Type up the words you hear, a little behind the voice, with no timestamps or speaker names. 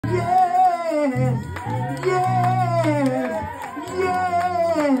yes,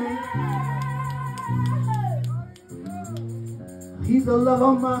 yes. He's the love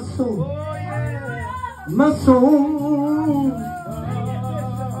of my soul. My soul.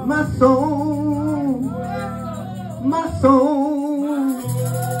 My soul. My soul.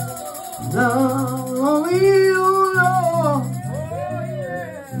 Love you, Lord.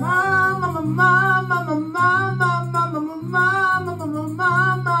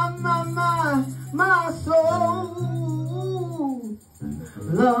 My soul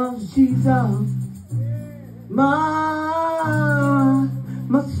loves Jesus. My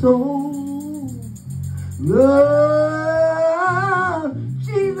soul loves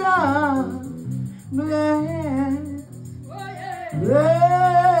Jesus.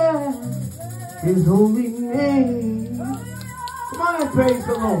 Bless His holy name. Come on and praise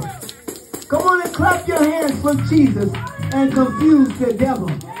the Lord. Come on and clap your hands for Jesus and confuse the devil.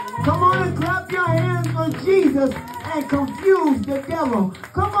 Come on and clap your hands for Jesus and confuse the devil.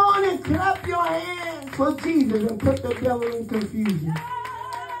 Come on and clap your hands for Jesus and put the devil in confusion.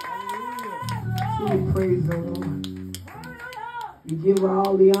 So we praise the Lord. We give her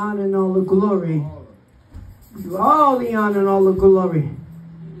all the honor and all the glory. We give all the honor and all the glory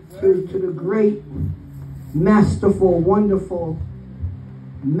to the great, masterful, wonderful,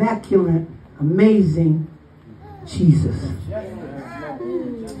 immaculate, amazing Jesus.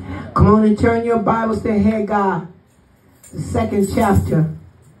 Come on and turn your Bibles to Haggai, the 2nd chapter,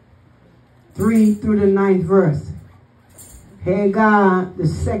 3 through the 9th verse. Haggai, the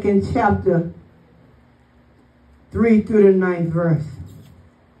 2nd chapter, 3 through the 9th verse.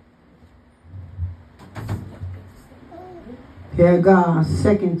 Haggai,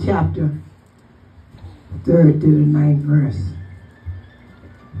 2nd chapter, 3rd through the 9th verse.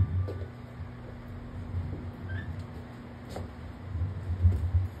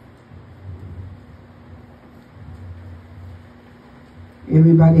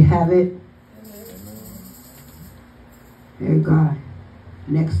 Everybody have it? Haggai,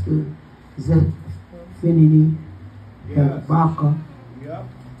 next to Zephaniah, Habakkuk,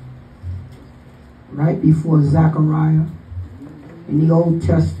 right before Zechariah in the Old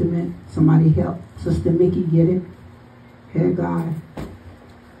Testament. Somebody help Sister Mickey get it. Haggai,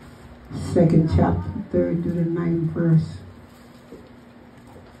 2nd chapter, 3rd through the 9th verse.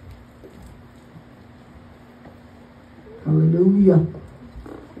 Hallelujah.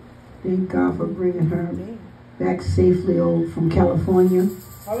 Thank God for bringing her back safely from California.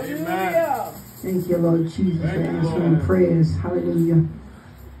 Hallelujah. Thank you, Lord Jesus, for answering prayers. Hallelujah.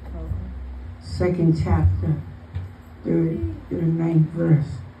 2nd chapter, 3rd to the 9th verse.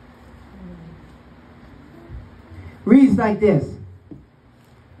 Reads like this.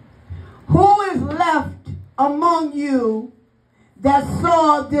 Who is left among you that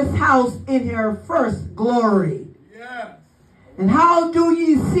saw this house in her first glory? Yes. And how do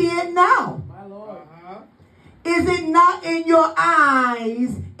ye see it now? My Lord. Is it not in your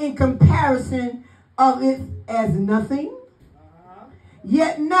eyes in comparison of it as nothing?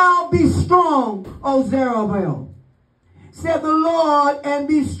 Yet now be strong, O Zerubbabel, said the Lord, and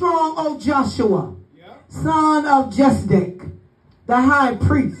be strong, O Joshua, son of Jezdek, the high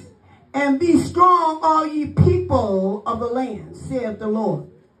priest, and be strong, all ye people of the land, saith the Lord,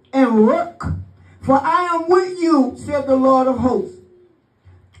 and work. For I am with you, said the Lord of hosts,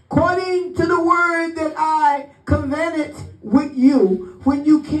 according to the word that I covenanted with you when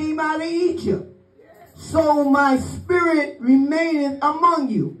you came out of Egypt. So my spirit remaineth among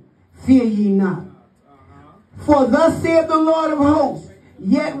you. Fear ye not. For thus saith the Lord of hosts,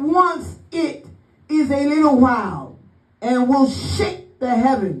 yet once it is a little while, and will shake the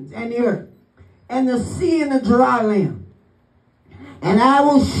heavens and the earth, and the sea and the dry land. And I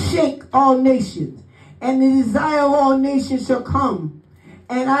will shake all nations, and the desire of all nations shall come.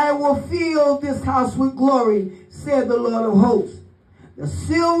 And I will fill this house with glory, said the Lord of hosts. The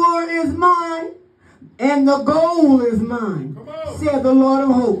silver is mine, and the gold is mine, said the Lord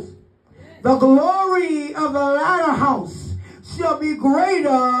of hosts. The glory of the latter house shall be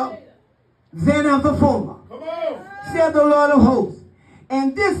greater than of the former, said the Lord of hosts.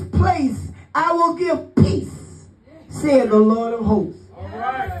 And this place I will give peace, said the Lord of hosts.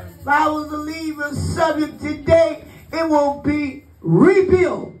 If I was to leave a subject today, it will be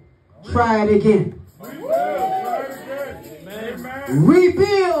rebuild. Try it again.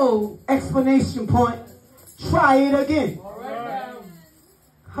 Rebuild, exclamation point. Try it again.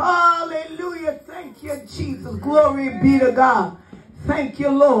 Hallelujah. Thank you, Jesus. Glory be to God. Thank you,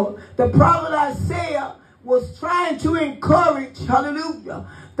 Lord. The prophet Isaiah was trying to encourage, hallelujah,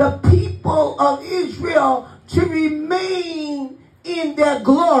 the people of Israel to remain in their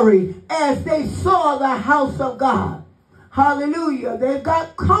glory as they saw the house of God. Hallelujah. They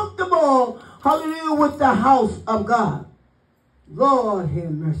got comfortable, hallelujah, with the house of God. Lord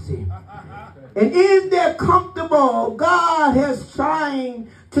have mercy. And in their comfortable, God is trying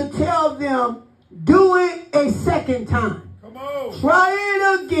to tell them, do it a second time. Come on. Try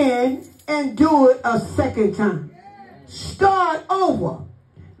it again and do it a second time. Start over.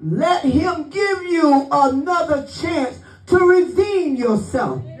 Let him give you another chance to redeem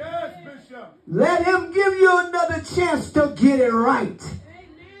yourself. Yes, Bishop. Let him give you another chance to get it right.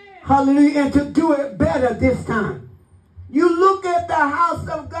 Hallelujah. And to do it better this time. You look at the house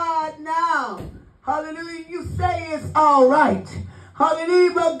of God now. Hallelujah. You say it's all right.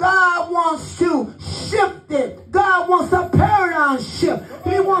 Hallelujah. But God wants to shift it. God wants a paradigm shift.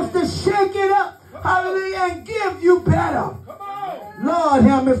 He wants to shake it up. Hallelujah. And give you better. Lord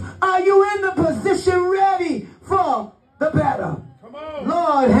have mercy. Are you in the position ready for the better?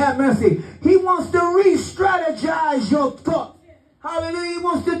 Lord have mercy. He wants to re-strategize your thought. Hallelujah. He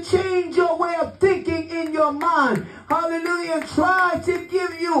wants to change your way of thinking in your mind. Hallelujah. And try to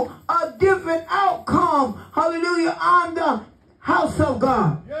give you a different outcome. Hallelujah. On the house of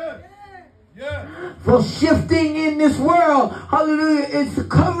God. Yes. Yes. For shifting in this world. Hallelujah. It's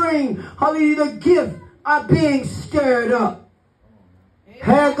covering. Hallelujah. The gift are being stirred up.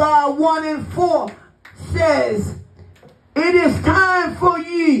 Haggai 1:4 says, it is time for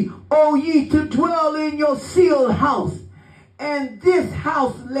ye, O ye, to dwell in your sealed house. And this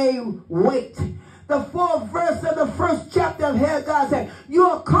house lay wait. The 4th verse of the 1st chapter of Haggai said, you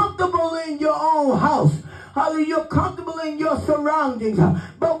are comfortable in your own house. Hallelujah, you're comfortable in your surroundings.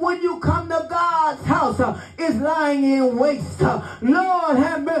 But when you come to God's house, it's lying in waste. Lord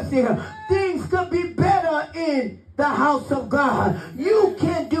have mercy. Things could be better in the house of God. You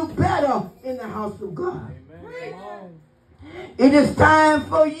can do better in the house of God. Amen. It is time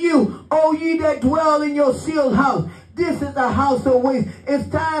for you, O ye that dwell in your sealed house. This is a house of waste. It's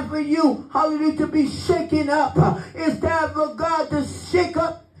time for you, hallelujah, to be shaken up. It's time for God to shake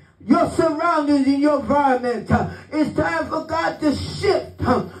up your surroundings in your environment. It's time for God to shift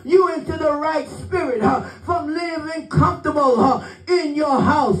you into the right spirit from living comfortable in your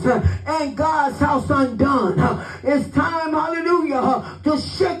house and God's house undone. It's time, hallelujah, to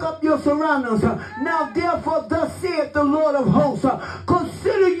shake up your surroundings. Now, therefore, thus saith the Lord of hosts,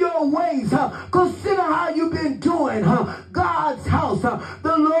 consider your ways. Consider how you've been doing God's house.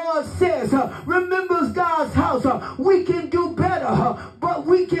 The Lord says, remembers God's house. We can do better, but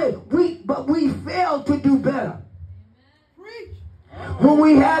we fail to do better. When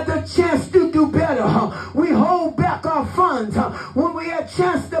we had the chance to do better, we hold back our funds. When we had a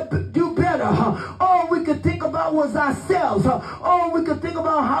chance to do better, all we could think about was ourselves. All we could think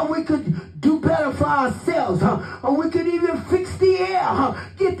about how we could do better for ourselves. Or we could even fix the air,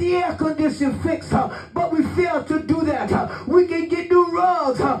 get the air condition fixed, but we failed to do that. We can get new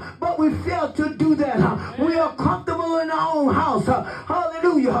rugs, but we failed to do that. We are comfortable in our own house.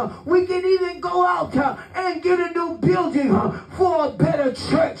 Hallelujah. We can even go out and get a new building for a better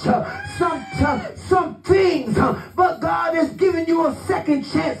church. Some things, but God has given you a second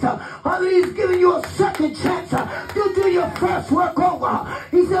chance. He's giving you a second chance to do your first work over.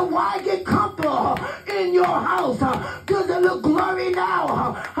 He said, why get comfortable in your house? Does it look glory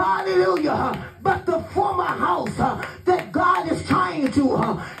now? Hallelujah. But the former house that God is trying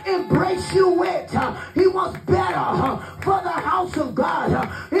to embrace you with, he wants better for the house of God.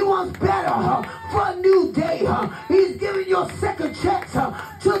 He wants better for a new day. He's giving you a second chance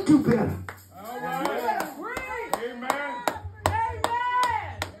to do better. All right. Amen.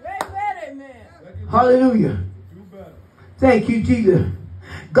 Amen. Hallelujah. Thank you, Jesus.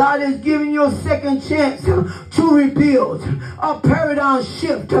 God is giving you a second chance to rebuild, a paradigm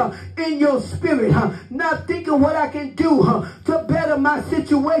shift in your spirit. Not thinking what I can do to better my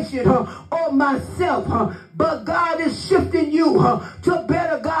situation or myself. But God is shifting you to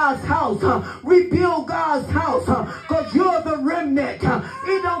better God's house, rebuild God's house, because you're the remnant.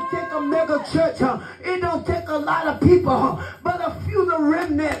 It don't take a mega church. It don't take a lot of people, but a few the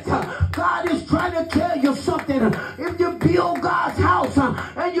remnant. God is trying to tell you something. If you build God's house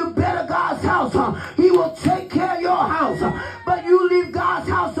and you better God's house, he will take care of your house. But you leave God's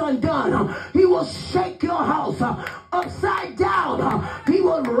house undone, he will shake your house upside down. He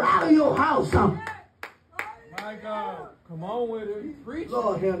will rattle your house. My God. Come on with it. Preach.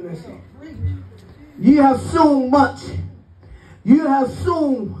 Lord have mercy. You have so much. You have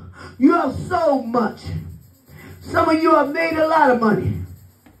so much. Some of you have made a lot of money.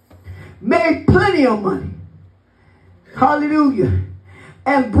 Made plenty of money. Hallelujah.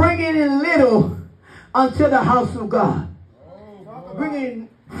 And bringing in little unto the house of God. bringing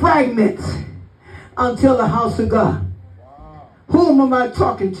fragments until the house of God. Whom am I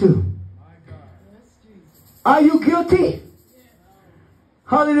talking to? Are you guilty?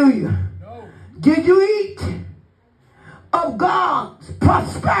 Hallelujah. Did you eat of God's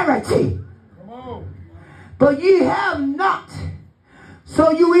prosperity? But ye have not.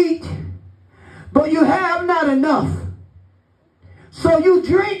 So you eat, but you have not enough. So you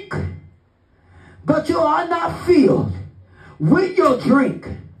drink, but you are not filled with your drink.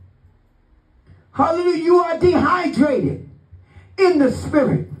 Hallelujah. You are dehydrated in the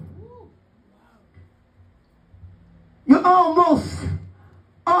spirit. You're almost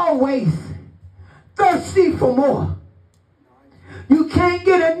always thirsty for more. You can't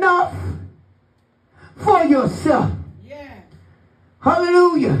get enough for yourself. Yeah.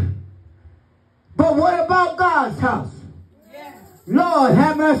 Hallelujah. But what about God's house? Yeah. Lord,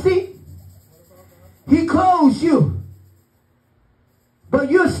 have mercy. He clothes you, but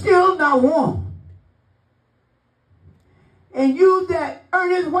you're still not warm. And you that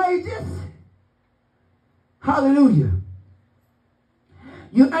earn his wages, hallelujah.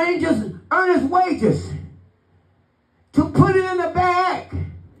 You ain't just earn his wages to put it in a bag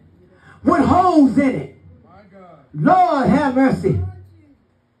with holes in it. Lord, have mercy.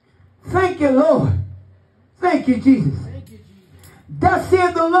 Thank you, Lord. Thank you, Jesus. Thus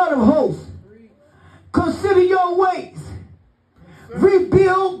said the Lord of hosts, consider your ways.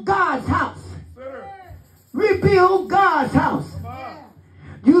 Rebuild God's house. Rebuild God's house.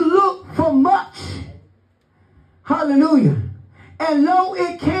 You look for much. Hallelujah. And lo,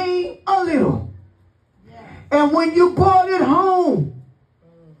 it came a little. And when you brought it home,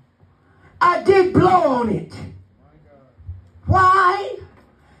 I did blow on it. Why?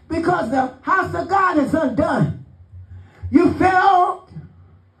 Because the house of God is undone. You failed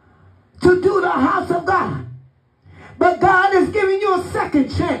to do the house of God. But God is giving you a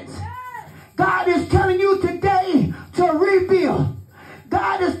second chance. God is telling you today to rebuild.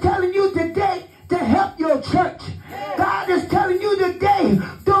 God is telling you today to help your church. God is telling you today,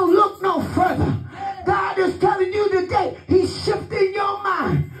 don't look no further. God is telling you today, he's shifting your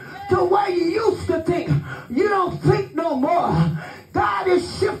mind to where you used to think. You don't think no more. God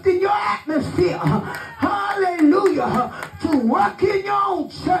is shifting your atmosphere. Hallelujah. To work in your own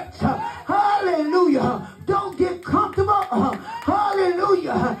church. Hallelujah. Don't get comfortable.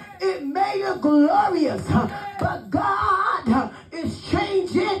 Hallelujah. It made it glorious. But God is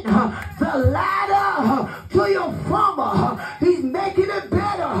changing the ladder to your former. He's making it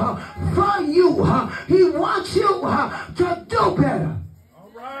better for you. He wants you to do better.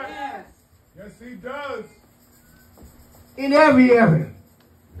 All right. Yes, he does. In every area.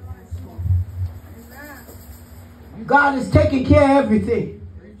 God is taking care of everything.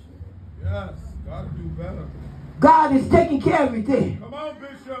 Yes, God will do better. God is taking care of everything. Come on,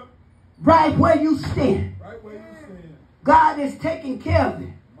 Bishop. Right where you stand. Right where you stand. God is taking care of it.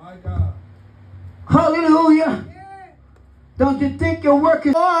 My God. Hallelujah. Don't you think you're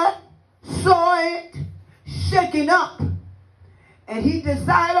working? God saw it shaking up. And he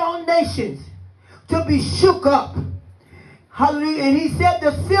decided on nations to be shook up. Hallelujah. And he said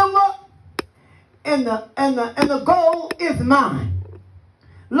the silver and the gold is mine.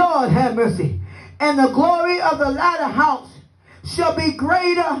 Lord have mercy. And the glory of the latter house shall be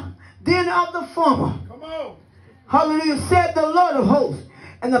greater than of the former. Come on. Hallelujah, said the Lord of hosts.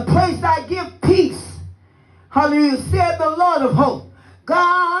 And the place I give peace. Hallelujah, said the Lord of hosts.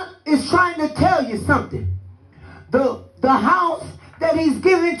 God is trying to tell you something. The house that he's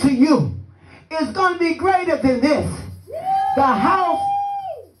giving to you is going to be greater than this. The house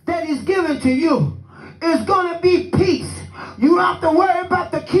that he's given to you is going to be peace. You don't have to worry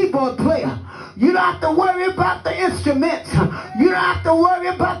about the keyboard player. You don't have to worry about the instruments. You don't have to worry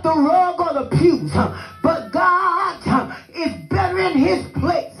about the rug or the pews. But God is better in his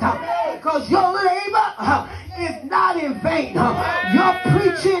place. Because your labor is not in vain. Your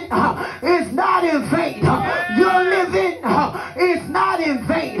preaching is not in vain. Your living is not in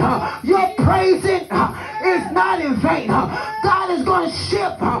vain. Your praising is not in vain. God is going to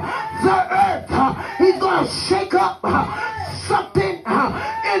shift the earth. He's going to shake up something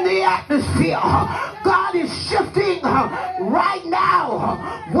in the atmosphere. God is shifting right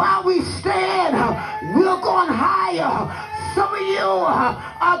now. While we stand, we're going higher. Some of you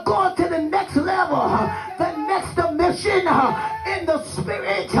are going to the next level, the next dimension in the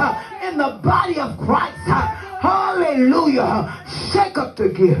spirit, in the body of Christ. Hallelujah. Shake up the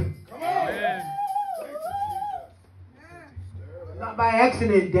gift. Amen. Not by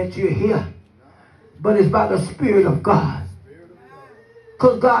accident that you're here, but it's by the Spirit of God.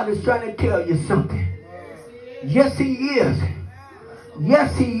 Because God is trying to tell you something. Yes, he is.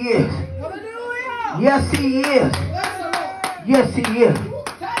 Yes, he is. Yes, he is. Yes, he is.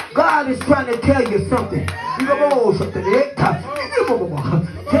 God is trying to tell you something.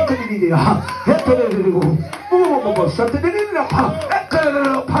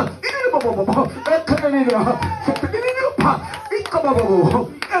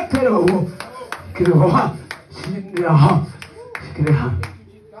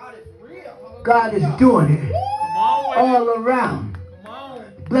 God is doing it all around.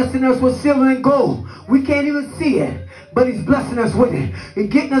 Blessing us with silver and gold. We can't even see it, but he's blessing us with it. He's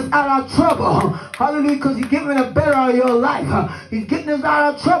getting us out of trouble. Hallelujah, because he's giving a better of your life. He's getting us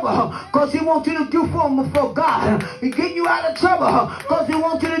out of trouble because he wants you to do for him before God. He's getting you out of trouble because he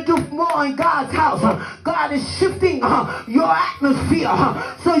wants you to do more in God's house. God is shifting your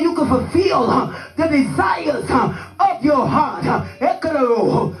atmosphere so you can fulfill the desires of your heart.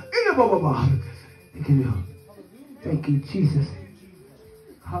 Thank you, Jesus.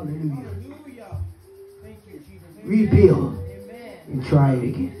 Hallelujah. Rebuild and try it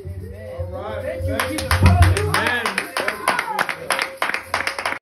again. All right. Thank you, Jesus.